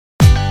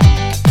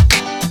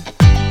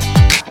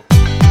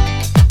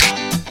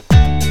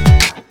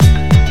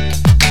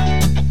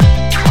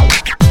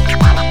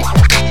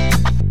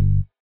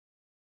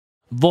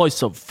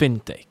Voice of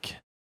Fintech.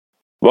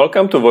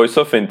 Welcome to Voice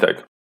of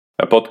Fintech,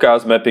 a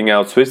podcast mapping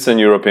out Swiss and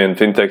European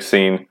fintech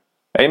scene,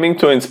 aiming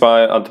to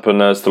inspire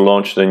entrepreneurs to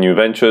launch their new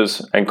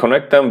ventures and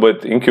connect them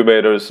with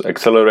incubators,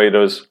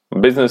 accelerators,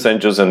 business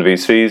angels and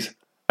VCs,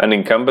 and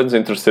incumbents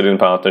interested in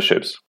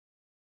partnerships.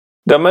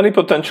 There are many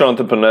potential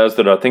entrepreneurs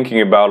that are thinking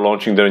about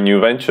launching their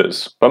new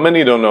ventures, but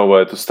many don't know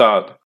where to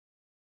start.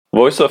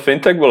 Voice of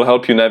Fintech will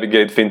help you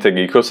navigate fintech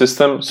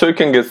ecosystem so you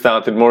can get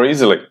started more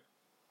easily.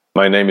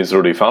 My name is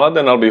Rudy Falad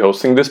and I'll be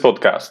hosting this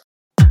podcast.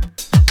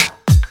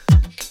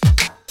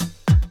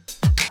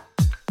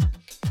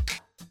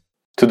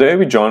 Today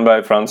we're joined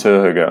by Franz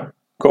Höhiger,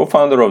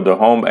 co-founder of the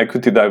home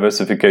equity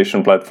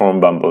diversification platform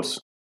Bambus.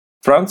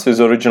 Franz is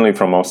originally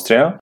from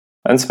Austria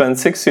and spent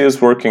 6 years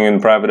working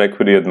in private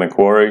equity at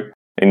Macquarie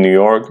in New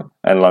York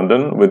and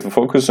London with a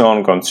focus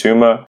on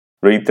consumer,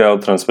 retail,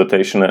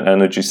 transportation and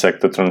energy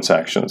sector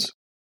transactions.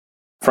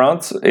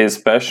 Franz is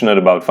passionate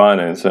about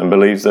finance and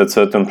believes that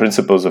certain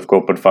principles of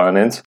corporate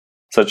finance,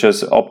 such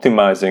as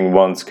optimizing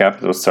one's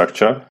capital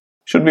structure,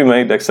 should be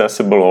made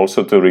accessible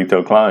also to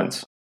retail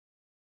clients.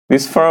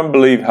 This firm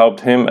belief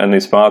helped him and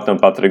his partner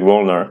Patrick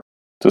Wollner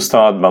to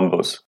start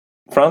Bambus.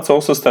 Franz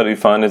also studied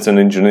finance and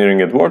engineering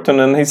at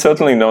Wharton, and he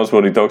certainly knows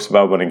what he talks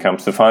about when it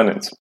comes to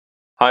finance.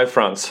 Hi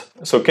Franz,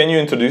 so can you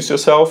introduce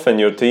yourself and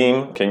your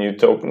team? Can you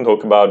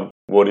talk about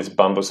what is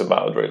Bambus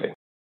about really?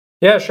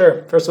 Yeah,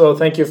 sure. First of all,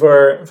 thank you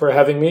for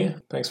having me.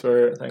 Thanks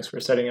for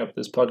setting up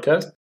this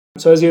podcast.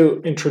 So as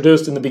you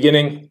introduced in the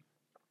beginning,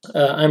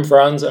 I'm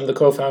Franz. I'm the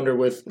co-founder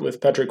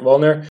with Patrick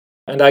Wollner,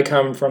 and I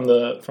come from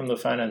the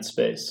finance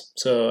space.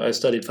 So I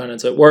studied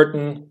finance at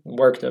Wharton,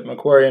 worked at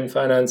Macquarie in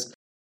finance,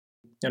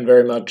 and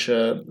very much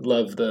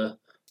love the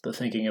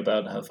thinking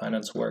about how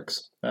finance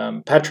works.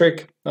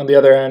 Patrick, on the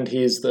other hand,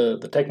 he's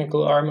the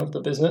technical arm of the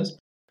business.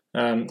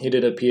 He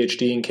did a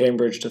PhD in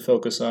Cambridge to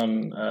focus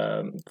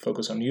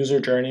on user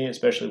journey,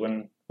 especially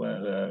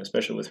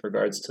especially with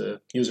regards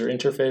to user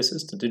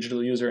interfaces, to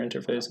digital user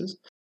interfaces.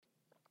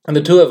 And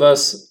the two of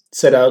us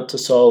set out to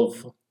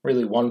solve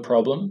really one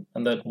problem,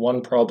 and that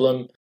one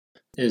problem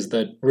is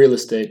that real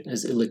estate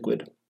is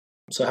illiquid.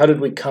 So how did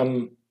we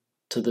come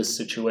to this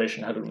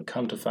situation? How did we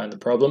come to find the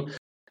problem?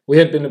 We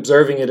had been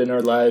observing it in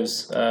our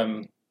lives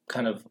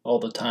kind of all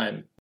the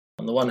time.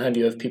 On the one hand,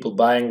 you have people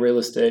buying real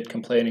estate,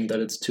 complaining that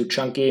it's too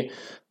chunky.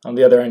 On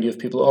the other hand, you have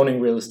people owning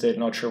real estate,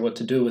 not sure what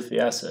to do with the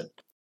asset.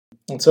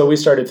 And so we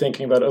started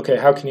thinking about, okay,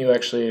 how can you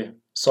actually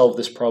solve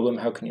this problem?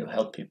 How can you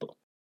help people?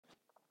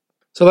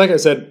 So like I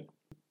said,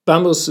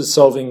 Bambus is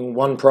solving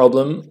one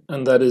problem,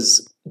 and that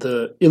is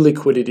the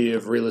illiquidity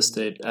of real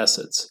estate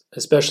assets,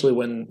 especially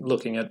when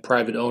looking at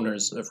private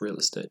owners of real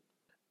estate.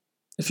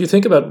 If you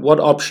think about what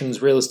options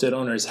real estate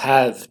owners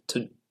have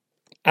to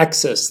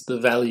access the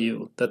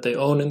value that they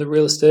own in the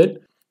real estate,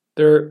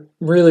 there are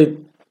really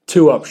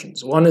two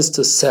options. One is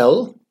to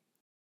sell.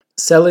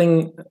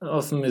 Selling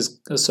often is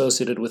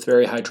associated with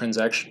very high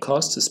transaction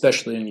costs,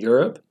 especially in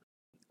Europe.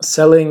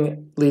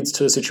 Selling leads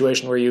to a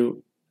situation where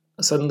you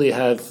suddenly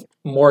have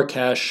more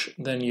cash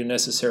than you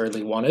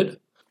necessarily wanted,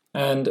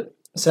 and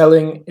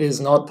selling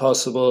is not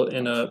possible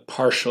in a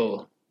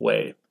partial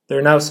way. There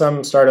are now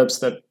some startups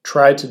that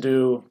try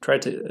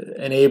to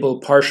enable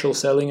partial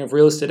selling of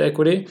real estate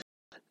equity.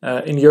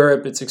 In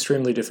Europe, it's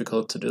extremely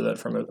difficult to do that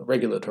from a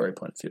regulatory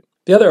point of view.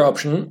 The other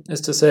option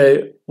is to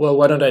say, well,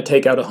 why don't I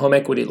take out a home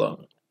equity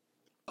loan?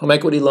 Home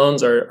equity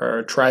loans are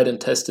a tried and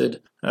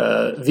tested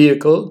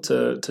vehicle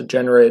to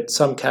generate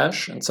some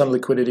cash and some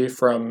liquidity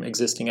from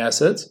existing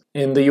assets.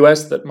 In the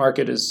US, that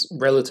market is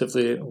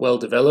relatively well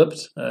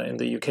developed, in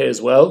the UK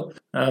as well,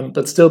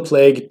 but still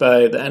plagued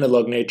by the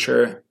analog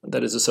nature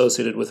that is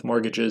associated with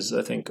mortgages,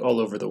 I think, all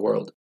over the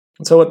world.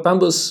 And so what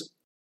Bambus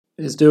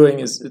is doing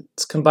is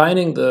it's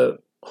combining the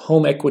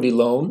home equity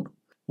loan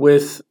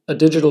with a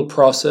digital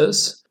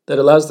process that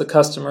allows the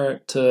customer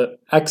to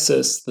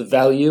access the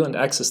value and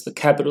access the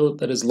capital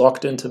that is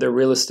locked into their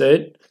real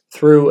estate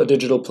through a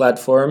digital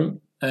platform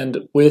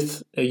and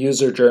with a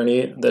user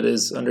journey that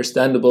is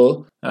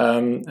understandable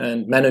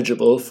and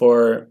manageable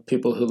for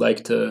people who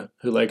like to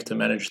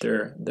manage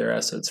their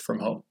assets from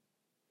home.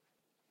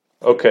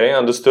 Okay,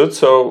 understood.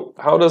 So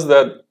how does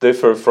that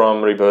differ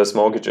from reverse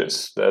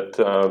mortgages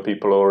that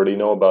people already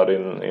know about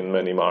in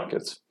many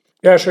markets?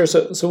 Yeah, sure.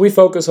 So we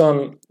focus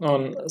on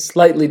a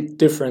slightly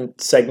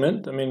different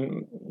segment. I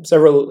mean,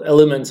 several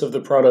elements of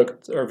the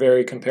product are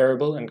very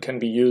comparable and can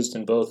be used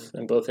in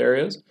both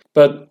areas.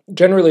 But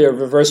generally, a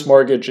reverse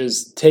mortgage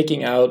is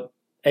taking out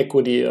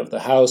equity of the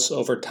house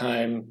over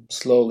time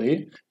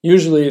slowly.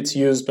 Usually, it's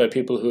used by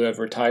people who have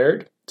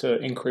retired to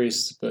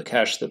increase the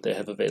cash that they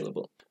have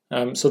available.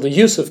 So the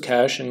use of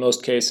cash in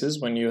most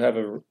cases, when you have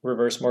a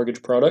reverse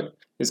mortgage product,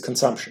 is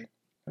consumption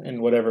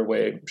in whatever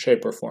way,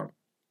 shape, or form.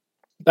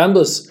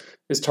 Bambus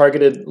is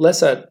targeted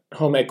less at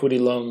home equity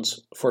loans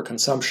for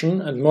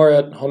consumption and more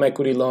at home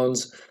equity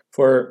loans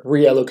for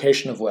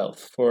reallocation of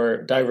wealth,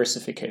 for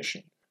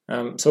diversification.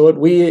 So what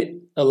we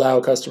allow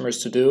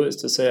customers to do is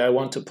to say, I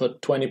want to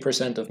put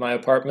 20% of my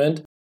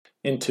apartment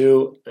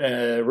into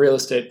a real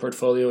estate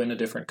portfolio in a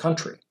different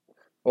country.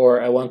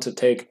 or I want to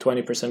take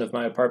 20% of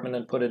my apartment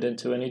and put it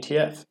into an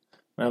ETF.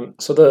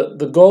 So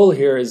the goal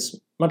here is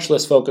much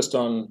less focused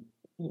on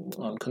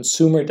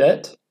consumer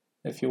debt,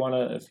 if you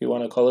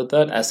wanna call it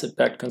that,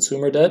 asset-backed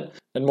consumer debt,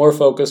 and more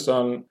focused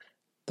on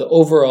the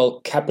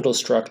overall capital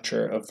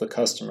structure of the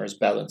customer's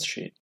balance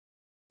sheet.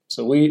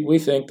 So we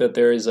think that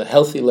there is a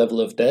healthy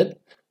level of debt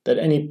that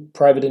any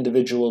private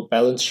individual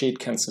balance sheet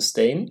can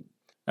sustain,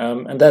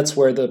 and that's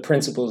where the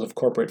principles of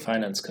corporate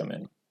finance come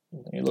in.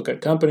 When you look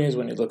at companies,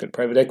 when you look at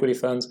private equity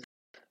funds,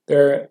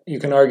 you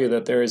can argue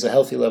that there is a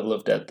healthy level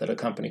of debt that a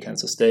company can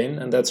sustain,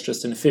 and that's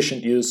just an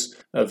efficient use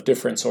of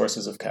different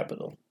sources of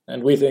capital.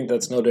 And we think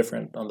that's no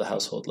different on the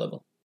household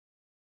level.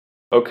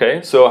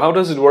 Okay, so how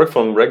does it work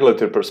from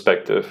regulatory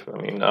perspective?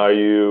 I mean, are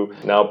you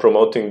now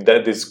promoting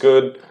debt is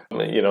good?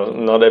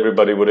 Not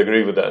everybody would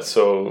agree with that.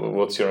 So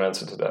what's your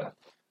answer to that?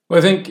 Well,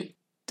 I think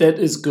debt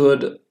is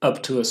good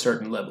up to a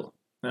certain level.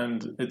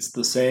 And it's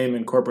the same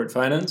in corporate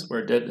finance,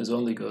 where debt is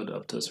only good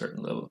up to a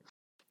certain level.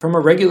 From a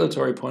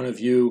regulatory point of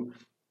view,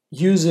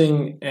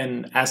 using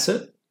an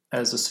asset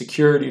as a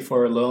security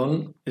for a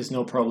loan is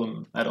no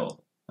problem at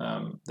all.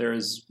 There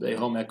is a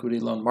home equity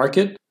loan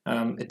market.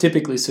 It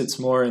typically sits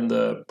more in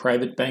the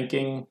private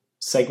banking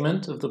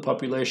segment of the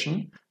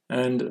population.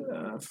 And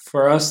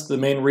for us, the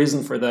main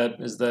reason for that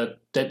is that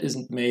debt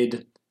isn't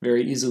made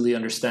very easily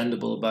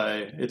understandable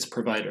by its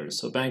providers.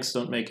 So banks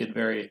don't make it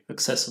very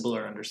accessible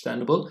or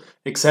understandable,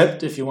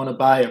 except if you want to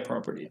buy a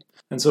property.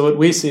 And so what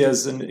we see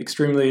as an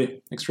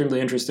extremely, extremely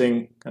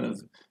interesting kind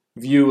of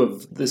view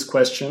of this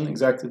question,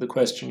 exactly the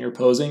question you're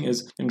posing,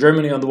 is in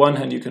Germany, on the one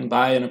hand, you can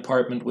buy an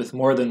apartment with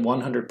more than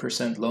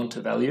 100% loan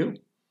to value.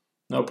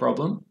 No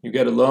problem. You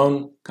get a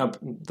loan,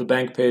 the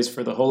bank pays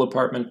for the whole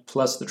apartment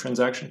plus the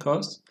transaction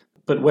costs.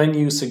 But when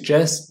you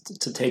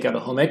suggest to take out a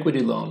home equity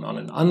loan on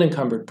an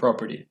unencumbered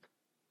property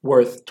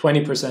worth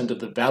 20% of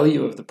the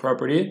value of the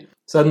property,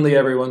 suddenly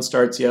everyone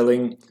starts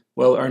yelling,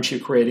 well, aren't you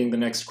creating the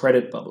next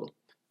credit bubble?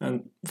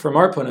 And from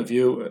our point of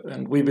view,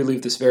 and we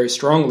believe this very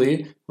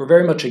strongly, we're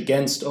very much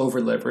against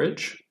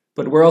over-leverage,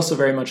 but we're also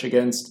very much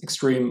against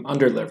extreme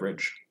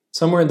under-leverage.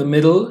 Somewhere in the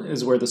middle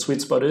is where the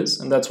sweet spot is,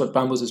 and that's what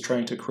Bambus is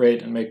trying to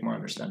create and make more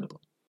understandable.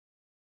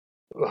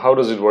 How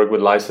does it work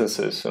with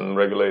licenses and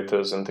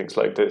regulators and things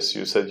like this?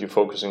 You said you're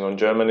focusing on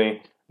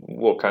Germany.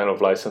 What kind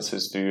of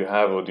licenses do you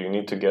have, or do you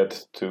need to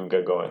get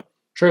going?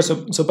 Sure.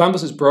 So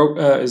Bambus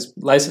is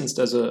licensed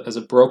as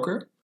a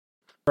broker.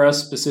 For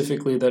us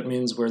specifically, that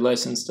means we're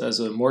licensed as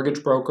a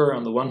mortgage broker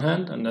on the one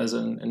hand and as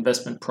an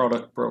investment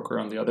product broker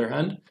on the other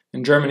hand.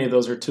 In Germany,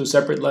 those are two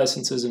separate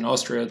licenses. In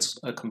Austria, it's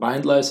a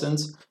combined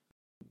license.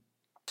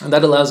 And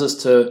that allows us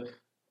to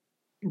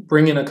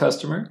bring in a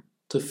customer,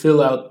 to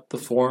fill out the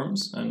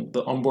forms and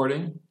the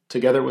onboarding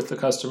together with the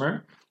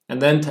customer,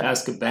 and then to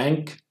ask a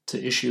bank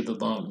to issue the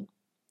loan.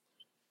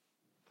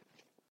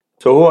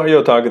 So who are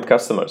your target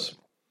customers?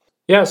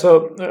 Yeah,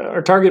 so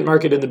our target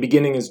market in the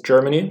beginning is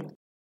Germany.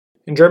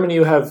 In Germany,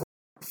 you have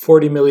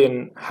 40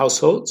 million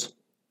households.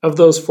 Of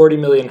those 40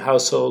 million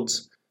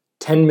households,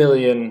 10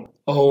 million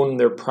own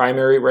their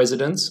primary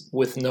residence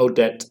with no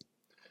debt.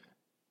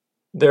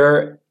 There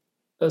are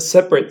a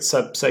separate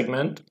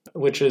subsegment,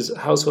 which is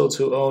households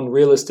who own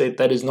real estate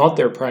that is not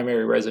their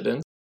primary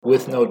residence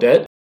with no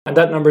debt. And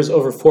that number is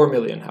over 4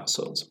 million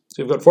households.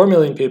 So you've got 4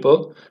 million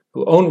people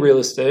who own real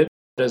estate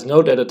that has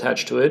no debt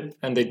attached to it,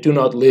 and they do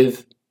not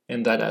live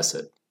in that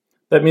asset.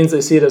 That means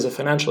they see it as a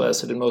financial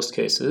asset in most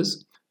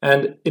cases,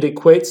 and it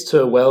equates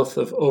to a wealth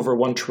of over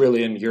 1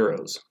 trillion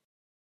euros.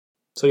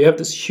 So you have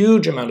this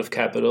huge amount of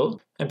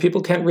capital, and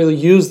people can't really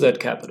use that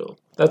capital.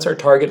 That's our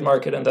target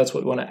market, and that's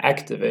what we want to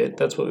activate.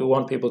 That's what we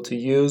want people to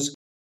use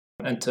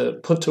and to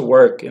put to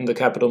work in the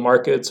capital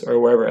markets or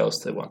wherever else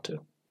they want to.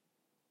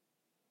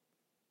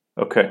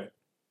 Okay.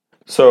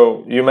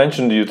 So you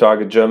mentioned you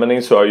target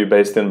Germany. So are you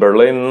based in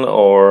Berlin,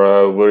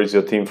 or where is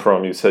your team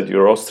from? You said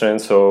you're Austrian,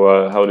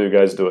 so how do you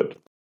guys do it?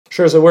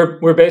 Sure. So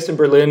we're based in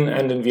Berlin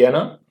and in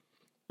Vienna.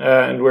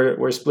 And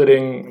we're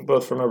splitting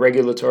both from a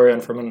regulatory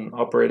and from an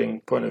operating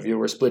point of view.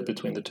 We're split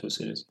between the two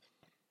cities.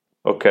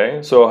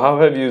 Okay, so how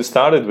have you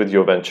started with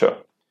your venture?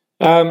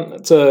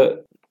 It's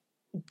a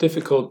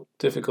difficult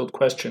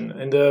question.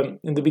 In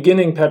the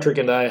beginning, Patrick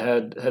and I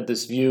had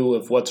this view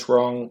of what's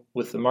wrong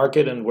with the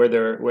market and where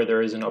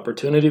there is an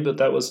opportunity, but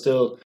that was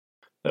still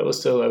I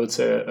would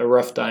say a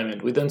rough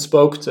diamond. We then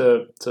spoke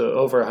to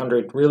over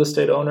 100 real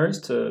estate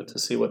owners to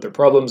see what their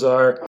problems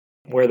are,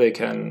 where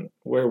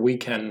we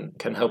can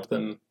help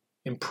them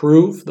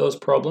improve those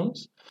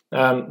problems.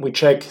 We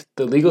checked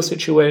the legal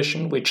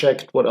situation. We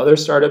checked what other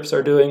startups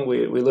are doing.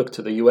 We looked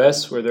to the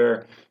US, where there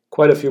are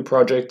quite a few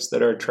projects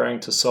that are trying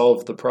to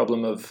solve the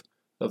problem of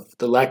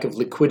the lack of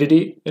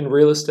liquidity in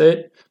real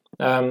estate.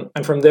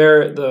 And from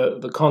there,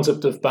 the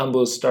concept of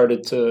Bambus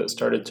started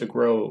to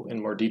grow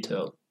in more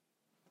detail.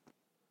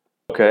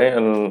 Okay,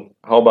 and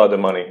how about the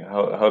money?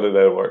 How did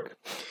that work?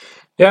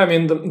 Yeah, I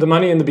mean, the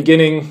money in the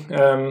beginning,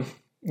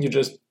 you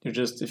just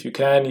if you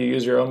can, you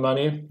use your own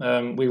money.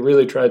 We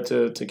really tried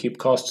to keep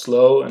costs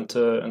low and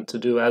to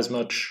do as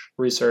much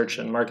research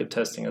and market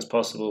testing as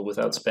possible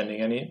without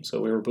spending any.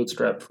 So we were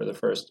bootstrapped for the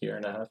first year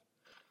and a half.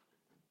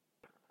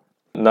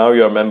 Now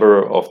you're a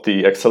member of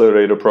the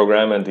accelerator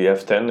program and the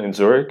F10 in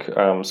Zurich.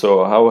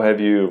 So how have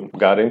you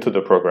got into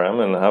the program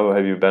and how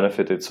have you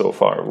benefited so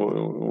far?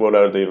 What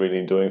are they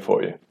really doing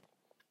for you?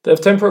 The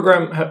F10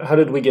 program, how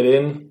did we get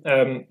in?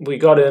 We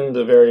got in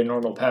the very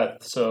normal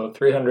path. So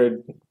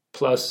 300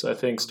 plus, I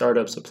think,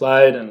 startups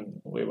applied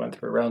and we went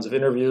through rounds of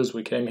interviews.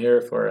 We came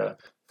here for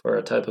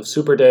a type of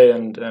super day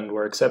and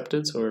were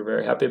accepted. So we're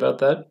very happy about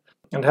that.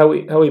 And how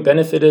we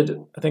benefited,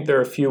 I think there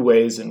are a few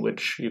ways in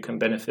which you can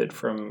benefit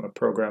from a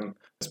program,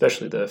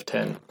 especially the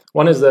F10.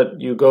 One is that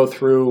you go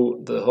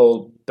through the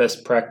whole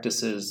best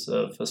practices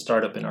of a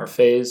startup in our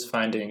phase,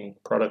 finding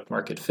product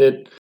market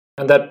fit.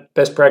 And that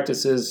best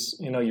practices,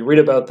 you read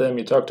about them,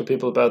 you talk to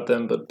people about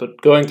them,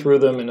 but going through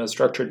them in a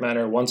structured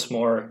manner once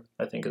more,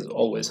 I think is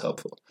always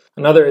helpful.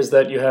 Another is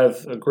that you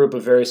have a group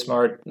of very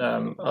smart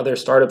other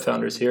startup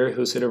founders here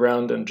who sit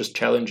around and just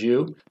challenge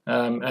you,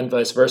 and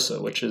vice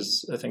versa, which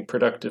is, I think,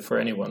 productive for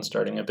anyone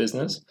starting a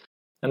business.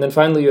 And then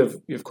finally,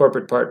 you have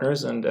corporate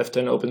partners, and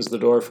F10 opens the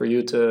door for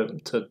you to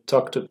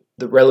talk to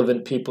the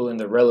relevant people in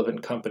the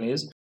relevant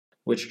companies,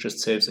 which just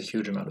saves a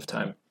huge amount of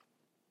time.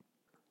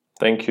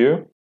 Thank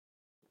you.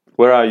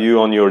 Where are you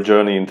on your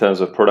journey in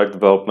terms of product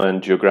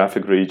development,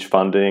 geographic reach,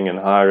 funding, and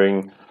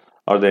hiring?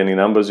 Are there any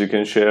numbers you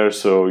can share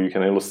so you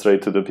can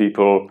illustrate to the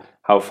people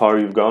how far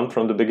you've gone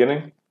from the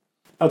beginning?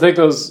 I'll take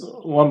those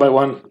one by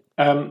one.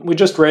 We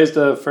just raised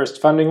the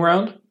first funding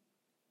round.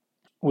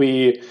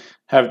 We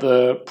have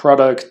the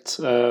product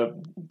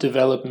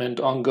development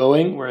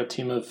ongoing. We're a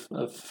team of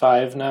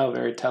 5 now,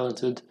 very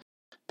talented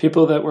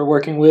people that we're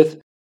working with.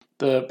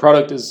 The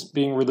product is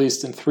being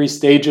released in 3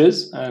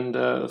 stages, and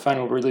the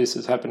final release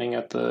is happening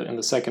in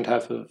the second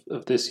half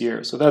of this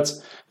year. So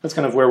that's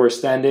kind of where we're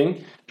standing.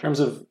 In terms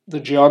of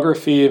the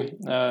geography,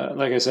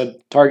 like I said,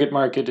 target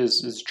market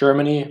is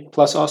Germany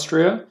plus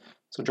Austria.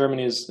 So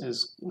Germany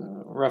is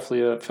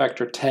roughly a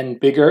factor 10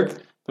 bigger,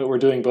 but we're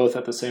doing both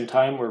at the same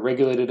time. We're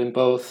regulated in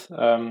both,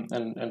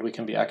 and we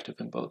can be active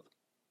in both.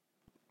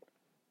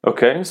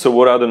 Okay, so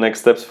what are the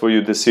next steps for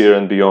you this year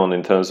and beyond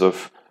in terms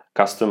of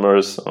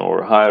customers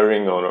or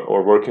hiring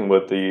or working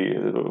with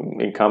the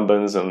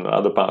incumbents and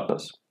other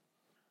partners?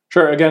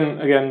 Sure.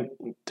 Again,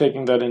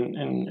 taking that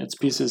in its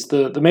pieces,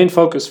 the main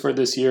focus for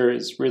this year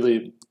is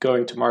really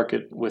going to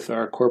market with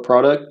our core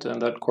product,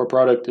 and that core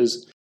product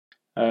is,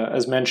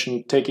 as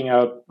mentioned,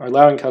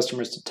 allowing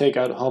customers to take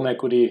out home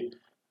equity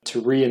to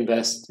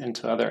reinvest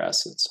into other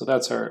assets. So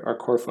that's our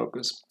core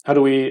focus. How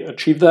do we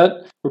achieve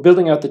that? We're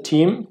building out the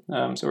team.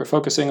 So we're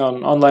focusing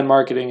on online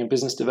marketing and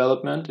business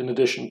development in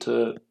addition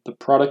to the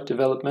product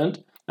development.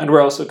 And we're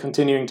also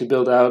continuing to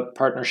build out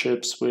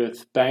partnerships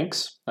with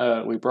banks.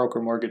 We broker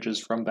mortgages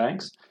from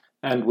banks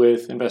and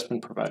with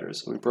investment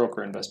providers. So we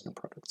broker investment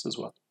products as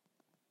well.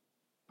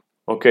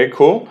 Okay,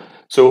 cool.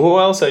 So who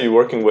else are you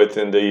working with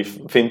in the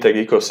fintech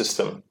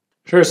ecosystem?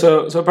 Sure.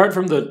 So apart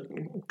from the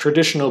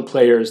traditional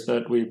players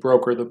that we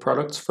broker the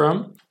products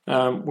from,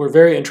 we're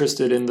very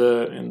interested in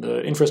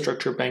the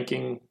infrastructure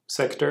banking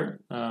sector,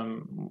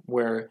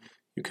 where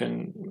you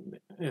can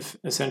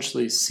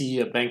essentially see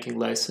a banking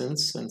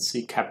license and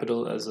see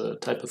capital as a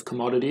type of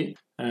commodity,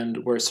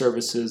 and where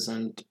services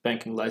and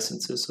banking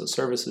licenses, so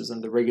services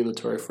and the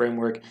regulatory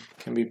framework,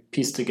 can be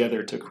pieced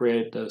together to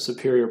create a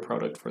superior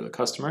product for the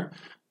customer.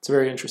 It's a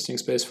very interesting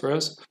space for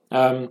us.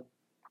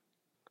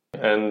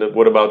 And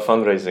what about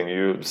fundraising?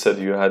 You said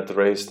you had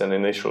raised an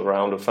initial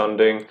round of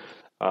funding.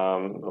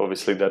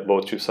 Obviously, that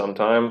bought you some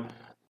time.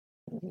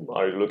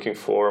 Are you looking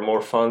for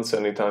more funds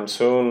anytime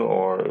soon,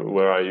 or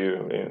where are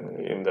you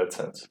in that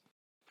sense?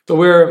 So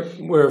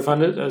we're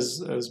funded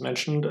as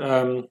mentioned,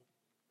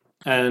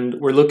 and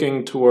we're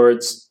looking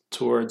towards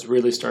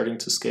really starting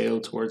to scale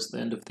towards the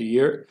end of the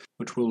year,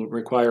 which will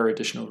require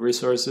additional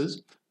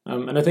resources.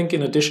 And I think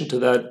in addition to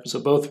that, so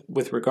both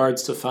with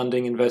regards to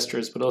funding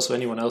investors, but also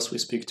anyone else we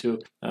speak to,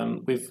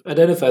 we've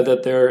identified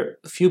that there are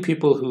a few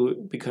people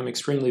who become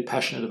extremely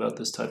passionate about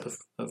this type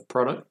of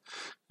product.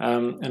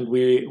 And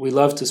we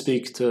love to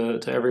speak to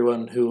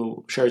everyone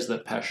who shares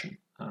that passion.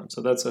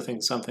 So that's, I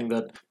think, something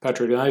that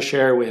Patrick and I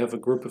share. We have a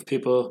group of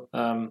people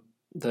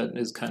that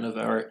is kind of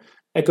our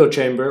echo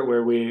chamber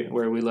where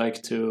we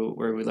like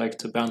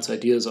to bounce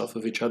ideas off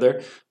of each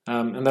other.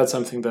 And that's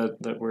something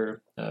that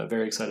we're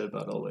very excited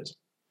about always.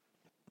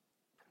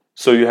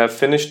 So you have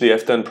finished the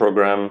F10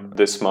 program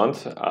this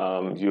month.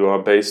 You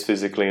are based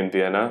physically in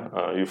Vienna.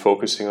 You're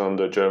focusing on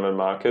the German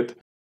market.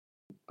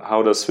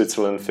 How does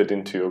Switzerland fit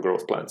into your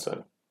growth plans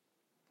then?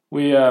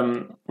 We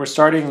have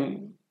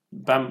started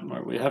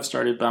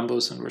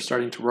Bambus, and we're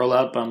starting to roll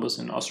out Bambus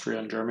in Austria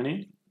and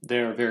Germany. They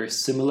are very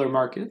similar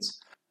markets.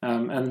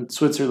 And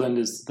Switzerland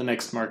is the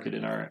next market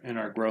in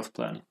our growth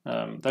plan.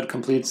 That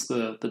completes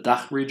the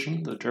DACH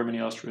region, the Germany,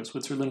 Austria,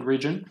 Switzerland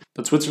region.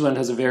 But Switzerland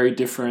has a very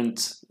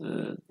different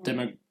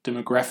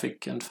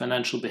demographic and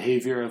financial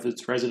behavior of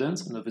its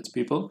residents and of its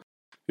people.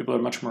 People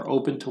are much more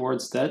open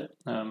towards debt,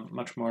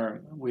 much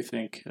more, we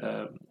think,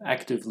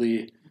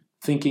 actively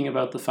thinking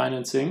about the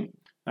financing,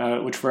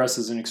 which for us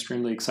is an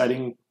extremely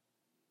exciting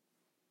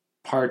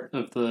part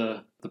of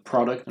the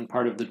product and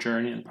part of the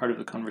journey and part of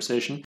the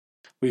conversation.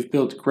 We've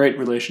built great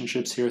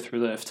relationships here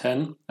through the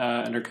F10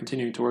 and are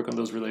continuing to work on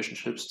those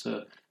relationships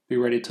to be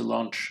ready to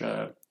launch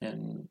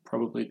in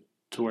probably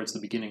towards the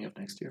beginning of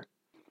next year.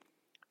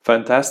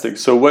 Fantastic.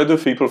 So where do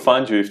people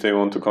find you if they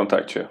want to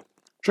contact you?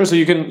 Sure. So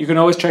you can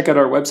always check out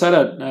our website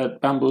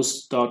at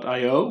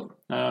bambus.io.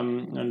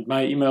 And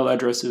my email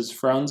address is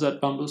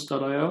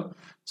franz@bambus.io.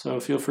 So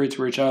feel free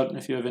to reach out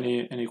if you have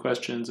any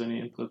questions,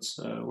 any inputs.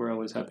 We're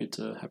always happy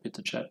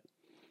to chat.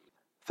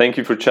 Thank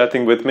you for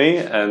chatting with me,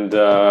 and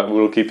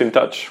we'll keep in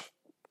touch.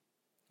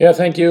 Yeah,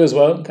 thank you as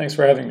well. Thanks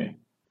for having me.